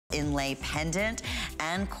inlay pendant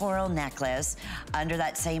and coral necklace under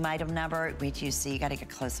that same item number. Wait, you see, you gotta get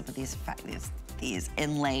close up with these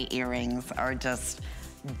inlay earrings are just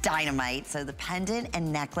dynamite. So the pendant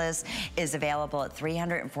and necklace is available at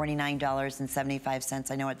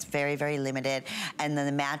 $349.75. I know it's very, very limited. And then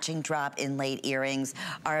the matching drop inlaid earrings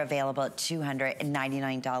are available at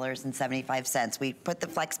 $299.75. We put the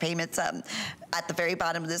flex payments at the very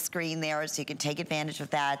bottom of the screen there so you can take advantage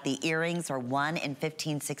of that. The earrings are 1 and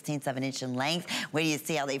 15/16 of an inch in length. Where you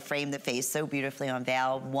see how they frame the face so beautifully on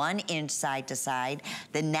Val. 1 inch side to side.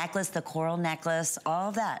 The necklace, the coral necklace, all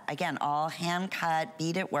of that. Again, all hand cut,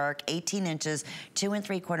 bead at work, 18 inches, 2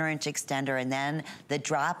 3/4 inch extender, and then the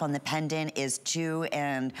drop on the pendant is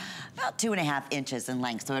about 2.5 inches in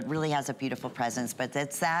length. So it really has a beautiful presence, but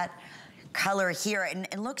it's that color here, and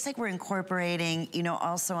it looks like we're incorporating, you know,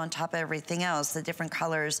 also on top of everything else, the different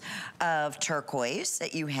colors of turquoise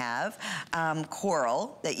that you have,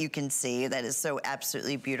 coral that you can see that is so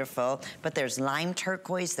absolutely beautiful, but there's lime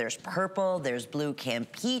turquoise, there's purple, there's blue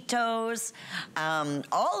Campitos,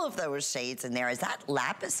 all of those shades in there. Is that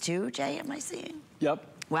lapis too, Jay, am I seeing? Yep.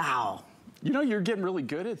 Wow. You know, you're getting really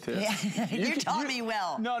good at this. Yeah. you taught me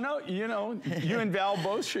well. No, you know, you and Val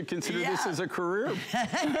both should consider this as a career.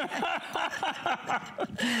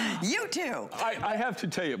 You too. I have to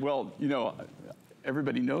tell you, well, you know,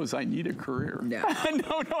 everybody knows I need a career. No.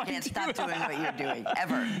 no, Can't stop doing what you're doing,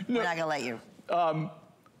 ever. No. We're not gonna let you.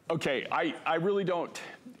 Okay, I really don't,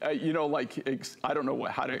 you know, like, I don't know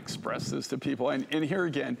how to express this to people. And here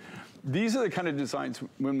again, these are the kind of designs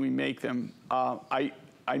when we make them, I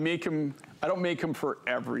make them, I don't make them for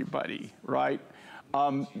everybody, right?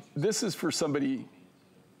 This is for somebody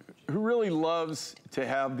who really loves to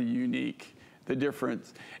have the unique, the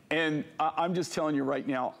difference. And I'm just telling you right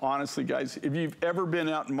now, honestly, guys, if you've ever been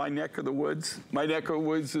out in my neck of the woods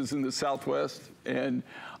is in the Southwest, and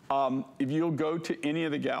if you'll go to any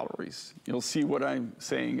of the galleries, you'll see what I'm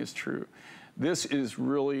saying is true. This is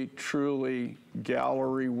really, truly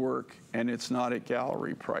gallery work, and it's not at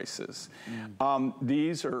gallery prices.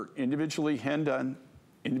 These are individually hand done,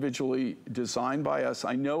 individually designed by us.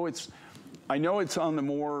 I know it's on the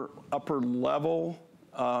more upper level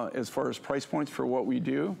as far as price points for what we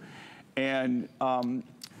do, and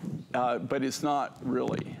but it's not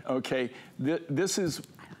really, okay? This is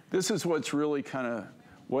what's really kind of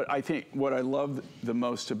what I love the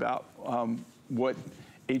most about what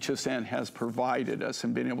HSN has provided us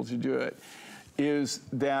and been able to do it, is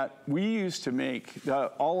that we used to make,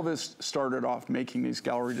 all of us started off making these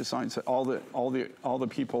gallery designs, all the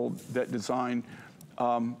people that design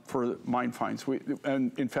for Mind Finds.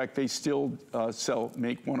 And in fact, they still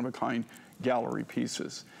make one-of-a-kind gallery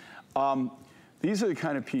pieces. These are the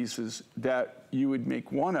kind of pieces that you would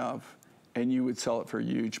make one of and you would sell it for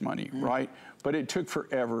huge money, right? But it took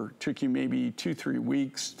forever. It took you maybe 2-3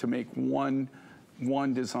 weeks to make one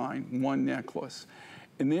design, one necklace.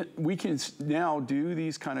 And then we can now do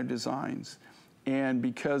these kind of designs. And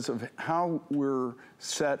because of how we're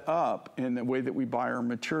set up and the way that we buy our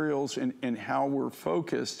materials and how we're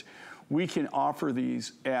focused, we can offer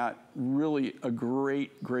these at really a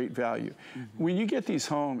great value. When you get these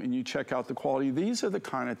home and you check out the quality, these are the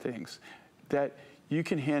kind of things that you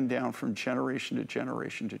can hand down from generation to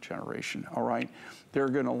generation to generation, all right? They're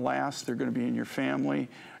gonna last, they're gonna be in your family,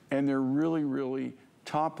 and they're really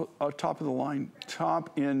top of the line,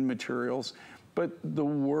 top end materials. But the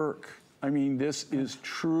work, I mean, this is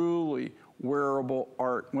truly wearable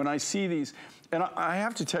art. When I see these, and I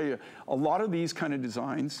have to tell you, a lot of these kind of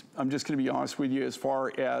designs, I'm just gonna be honest with you, as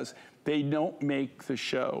far as they don't make the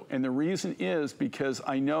show. And the reason is because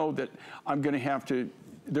I know that I'm gonna have to,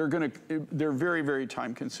 they're very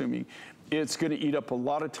time consuming. It's gonna eat up a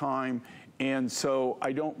lot of time. And so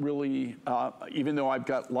I don't really, even though I've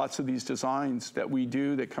got lots of these designs that we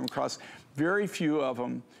do that come across, very few of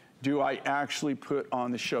them do I actually put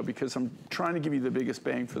on the show, because I'm trying to give you the biggest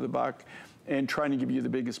bang for the buck and trying to give you the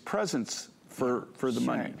biggest presents for the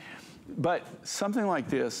money. But something like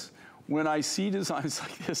this, when I see designs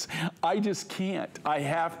like this, I just can't. I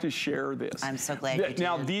have to share this. I'm so glad you did.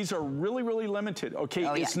 Now, these are really limited,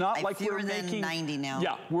 okay? It's not like we're making 90 now.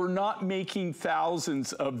 Yeah, we're not making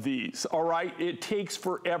thousands of these, all right? It takes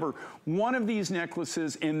forever. One of these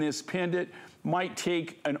necklaces in this pendant might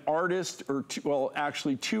take an artist or two, well,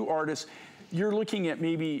 actually 2 artists you're looking at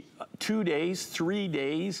maybe 2 days, 3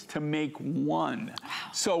 days to make one. Wow.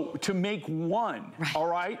 So to make one, right. All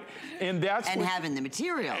right? And that's having the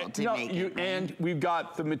material to make it. Right? And we've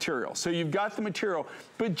got the material. So you've got the material,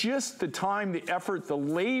 but just the time, the effort, the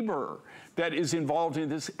labor that is involved in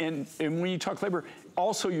this, and when you talk labor,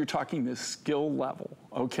 also you're talking the skill level,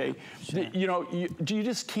 okay? Sure. You know, you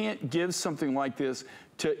just can't give something like this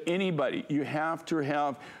to anybody. You have to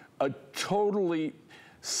have a totally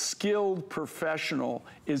skilled professional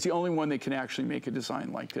is the only one that can actually make a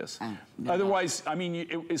design like this. No. Otherwise, I mean,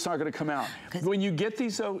 it's not gonna come out. When you get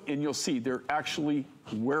these though, and you'll see, they're actually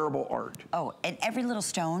wearable art. Oh, and every little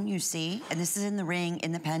stone you see, and this is in the ring,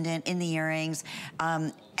 in the pendant, in the earrings,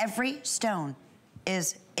 every stone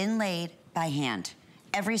is inlaid by hand.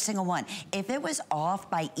 Every single one. If it was off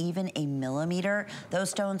by even a millimeter, those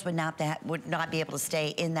stones would not be able to stay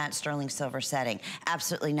in that sterling silver setting.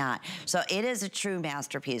 Absolutely not. So it is a true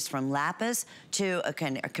masterpiece, from lapis to a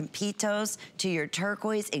Campitos to your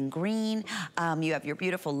turquoise in green. You have your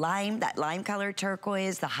beautiful lime, that lime colored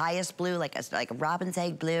turquoise, the highest blue, like a robin's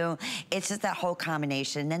egg blue. It's just that whole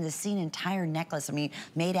combination. And then the scene entire necklace, I mean,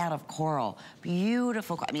 made out of coral.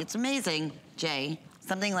 Beautiful. I mean, it's amazing, Jay.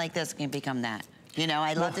 Something like this can become that. You know,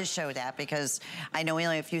 I'd love to show that because I know we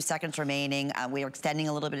only have a few seconds remaining. We are extending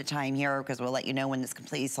a little bit of time here because we'll let you know when it's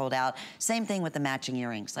completely sold out. Same thing with the matching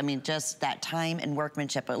earrings. I mean, just that time and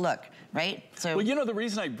workmanship. But look, right? So, well, you know, the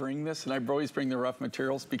reason I bring this, and I always bring the rough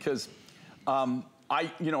materials, because I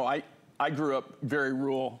grew up very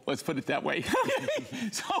rural, let's put it that way.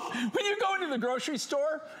 So when you go into the grocery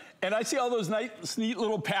store and I see all those nice, neat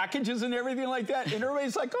little packages and everything like that, and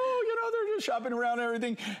everybody's like, oh, you know, they're just shopping around and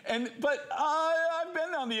everything. But I've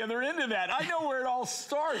been on the other end of that. I know where it all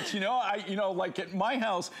starts, you know. Like at my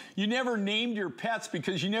house, you never named your pets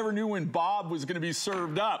because you never knew when Bob was going to be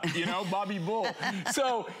served up, you know, Bobby Bull.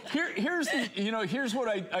 So here's what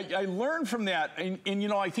I learned from that. And, you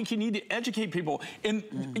know, I think you need to educate people. And,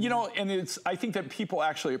 you know, and I think that people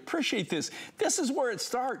actually appreciate this. This is where it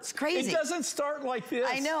starts. It's crazy. It doesn't start like this.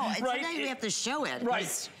 I know. And right? sometimes we have to show it.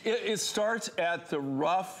 Right. It starts at the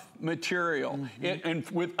rough material. And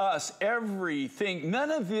with us, everything,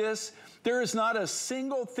 none of this, there is not a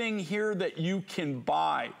single thing here that you can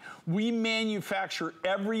buy. We manufacture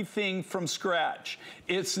everything from scratch.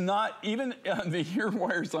 It's not even the ear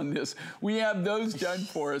wires on this. We have those done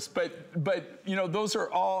for us, but you know, those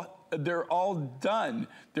are all, they're all done.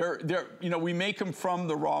 You know, we make them from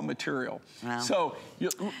the raw material. Wow. So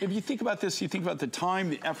if you think about this, you think about the time,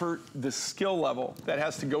 the effort, the skill level that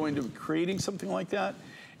has to go into creating something like that.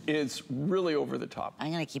 It's really over the top.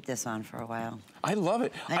 I'm gonna keep this on for a while. I love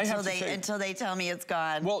it. Until they tell me it's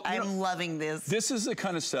gone. Well, I'm loving this. This is the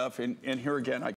kind of stuff, and here again,